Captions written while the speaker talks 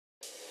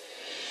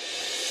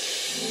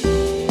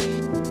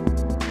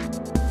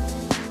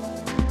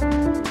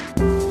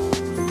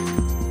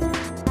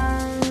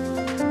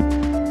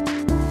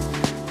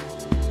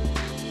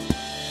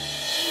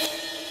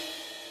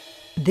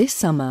This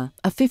summer,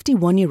 a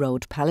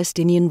 51-year-old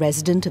Palestinian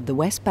resident of the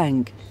West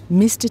Bank,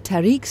 Mr.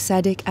 Tariq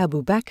Sadiq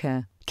Abu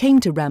Bakr,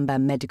 came to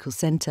Rambam Medical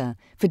Center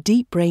for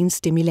deep brain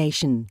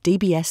stimulation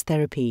 (DBS)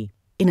 therapy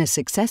in a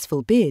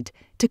successful bid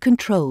to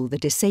control the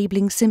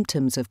disabling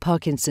symptoms of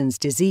Parkinson's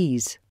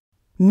disease.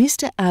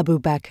 Mr. Abu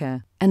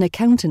Bakr, an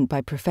accountant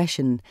by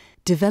profession,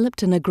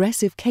 developed an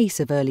aggressive case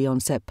of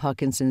early-onset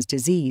Parkinson's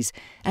disease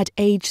at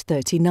age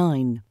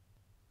 39.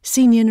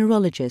 Senior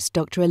neurologist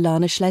Dr.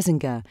 Ilana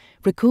Schlesinger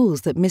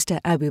recalls that Mr.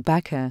 Abu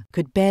Bakr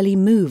could barely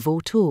move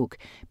or talk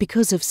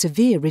because of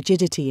severe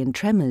rigidity and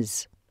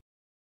tremors.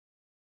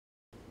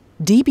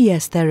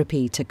 DBS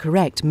therapy to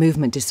correct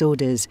movement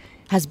disorders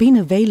has been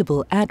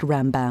available at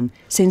Rambam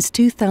since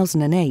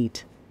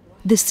 2008.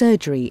 The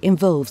surgery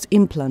involves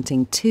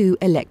implanting 2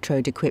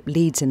 electrode-equipped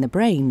leads in the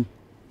brain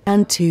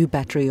and 2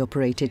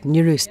 battery-operated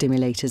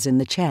neurostimulators in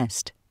the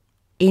chest.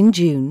 In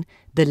June,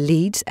 the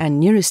leads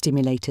and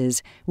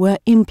neurostimulators were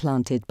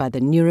implanted by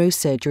the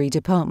neurosurgery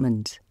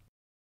department.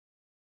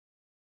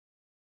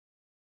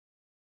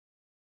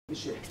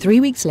 3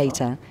 weeks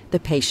later, the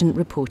patient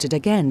reported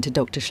again to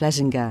Dr.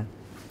 Schlesinger.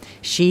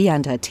 She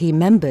and her team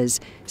members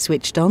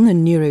switched on the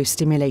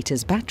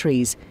neurostimulators'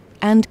 batteries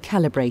and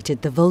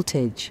calibrated the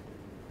voltage.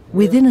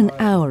 Within an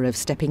hour of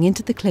stepping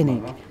into the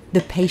clinic,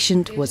 the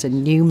patient was a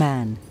new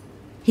man.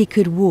 He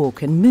could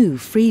walk and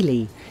move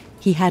freely.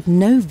 He had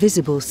no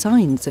visible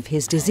signs of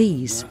his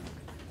disease.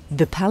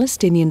 The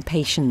Palestinian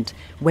patient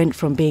went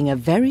from being a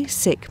very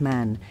sick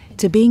man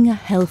to being a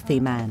healthy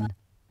man,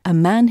 a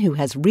man who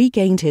has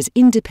regained his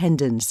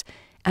independence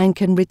and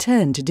can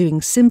return to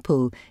doing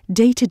simple,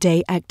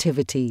 day-to-day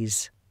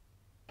activities.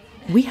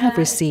 We have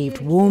received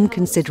warm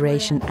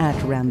consideration at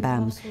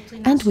Rambam,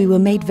 and we were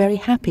made very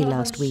happy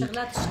last week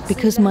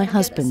because my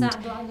husband,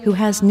 who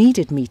has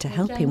needed me to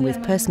help him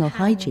with personal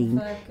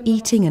hygiene,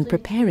 eating and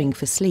preparing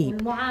for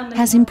sleep,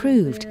 has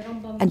improved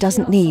and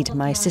doesn't need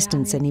my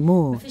assistance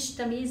anymore.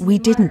 We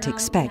didn't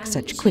expect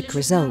such quick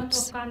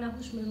results.